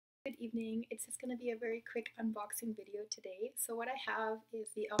Good evening. It's just going to be a very quick unboxing video today. So what I have is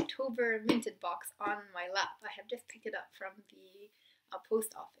the October minted box on my lap. I have just picked it up from the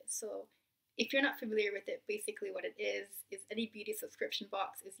post office. So if you're not familiar with it, basically what it is any beauty subscription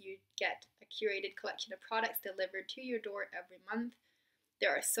box is you get a curated collection of products delivered to your door every month.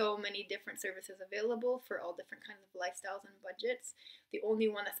 There are so many different services available for all different kinds of lifestyles and budgets. The only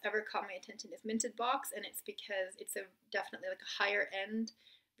one that's ever caught my attention is Minted Box, and it's because it's definitely like a higher end,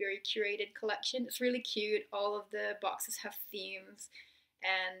 very curated collection. It's really cute. All of the boxes have themes,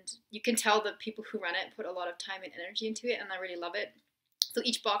 and you can tell the people who run it put a lot of time and energy into it, and I really love it. So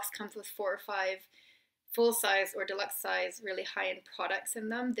each box comes with 4 or 5 full size or deluxe size really high-end products in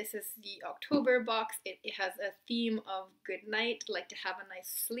them. This is the October box. It has a theme of Goodnight, like to have a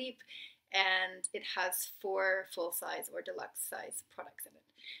nice sleep, and it has 4 full size or deluxe size products in it.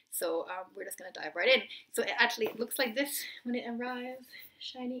 So we're just going to dive right in. So it looks like this when it arrives.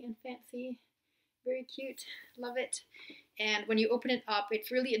 Shiny and fancy, very cute, love it. And when you open it up,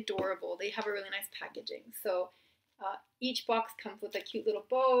 it's really adorable. They have a really nice packaging. So each box comes with a cute little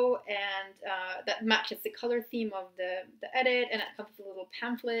bow, and that matches the color theme of the edit, and it comes with a little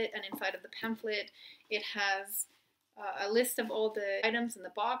pamphlet, and inside of the pamphlet it has a list of all the items in the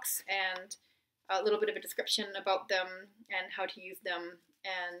box and a little bit of a description about them and how to use them,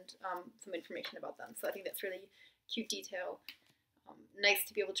 and some information about them. So I think that's really cute detail. Nice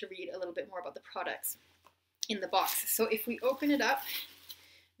to be able to read a little bit more about the products in the box. So if we open it up,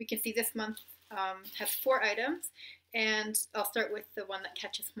 we can see this month has 4 items, and I'll start with the one that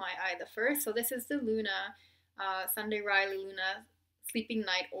catches my eye the first. So this is the Luna Sunday Riley Luna Sleeping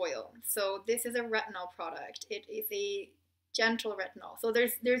Night Oil. So this is a retinol product. It is a gentle retinol. So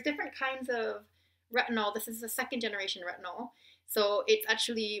there's different kinds of retinol. This is a 2nd generation retinol. So it's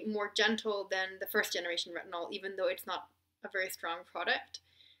actually more gentle than the 1st generation retinol, even though it's not a very strong product.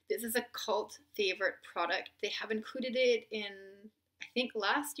 This is a cult favorite product. They have included it in, I think,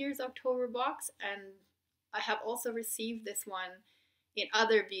 last year's October box, and I have also received this one in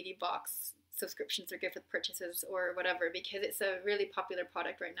other beauty box subscriptions or gift with purchases or whatever, because it's a really popular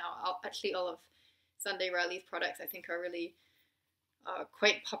product right now. Actually, all of Sunday Riley's products I think are really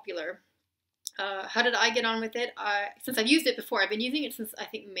quite popular. How did I get on with it? Since I've used it before, I've been using it since I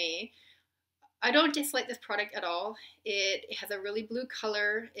think May. I don't dislike this product at all. It has a really blue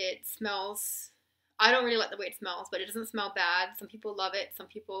color. It smells, I don't really like the way it smells, but it doesn't smell bad. Some people love it. Some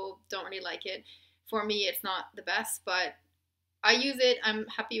people don't really like it. For me, it's not the best, but I use it. I'm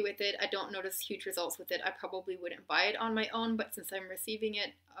happy with it. I don't notice huge results with it. I probably wouldn't buy it on my own, but since I'm receiving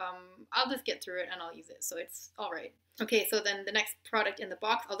it, I'll just get through it and I'll use it. So it's all right. Okay, so then the next product in the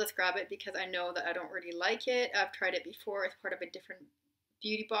box, I'll just grab it because I know that I don't really like it. I've tried it before as part of a different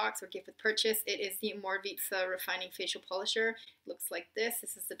beauty box or gift with purchase. It is the Morvitsa Refining Facial Polisher. It looks like this.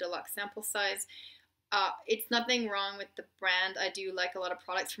 This is the deluxe sample size. It's nothing wrong with the brand. I do like a lot of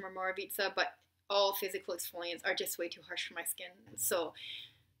products from Morvitsa, but all physical exfoliants are just way too harsh for my skin. So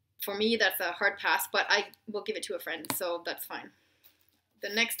for me, that's a hard pass, but I will give it to a friend, so that's fine. The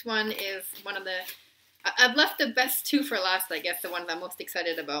next one is one of the, I've left the best 2 for last, I guess, the ones I'm most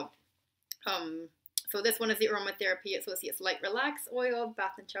excited about. So this one is the Aromatherapy Associates Light Relax Oil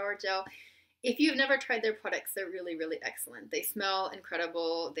Bath and Shower Gel. If you've never tried their products, they're really, really excellent. They smell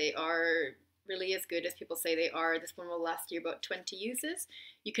incredible. They are really as good as people say they are. This one will last you about 20 uses.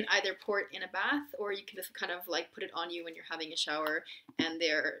 You can either pour it in a bath, or you can just kind of like put it on you when you're having a shower, and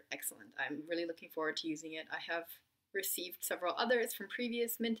they're excellent. I'm really looking forward to using it. I have received several others from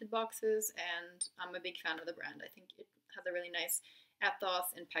previous minted boxes, and I'm a big fan of the brand. I think it has a really nice ethos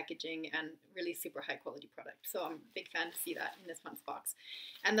and packaging and really super high quality product. So I'm a big fan to see that in this month's box.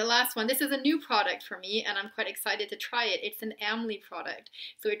 And the last one, this is a new product for me, and I'm quite excited to try it. It's an Amley product.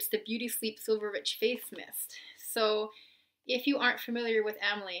 So it's the Beauty Sleep Silver Rich Face Mist. So if you aren't familiar with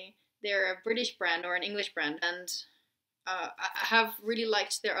Amley, they're a British brand or an English brand, and I have really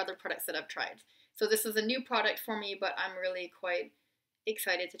liked their other products that I've tried. So this is a new product for me, but I'm really quite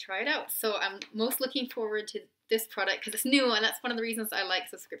excited to try it out. So I'm most looking forward to this product because it's new, and that's one of the reasons I like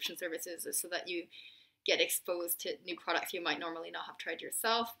subscription services, is so that you get exposed to new products you might normally not have tried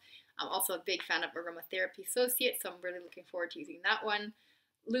yourself. I'm also a big fan of Aromatherapy Associates, so I'm really looking forward to using that one.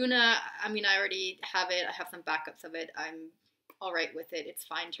 Luna, I mean, I already have it. I have some backups of it. I'm all right with it. It's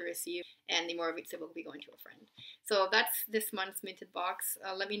fine to receive, and the Morvitsa will be going to a friend. So that's this month's minted box.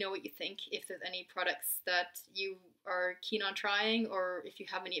 Let me know what you think. If there's any products that you are keen on trying, or if you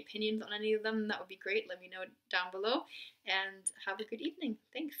have any opinions on any of them, that would be great. Let me know down below, and have a good evening.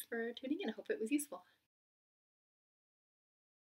 Thanks for tuning in. I hope it was useful.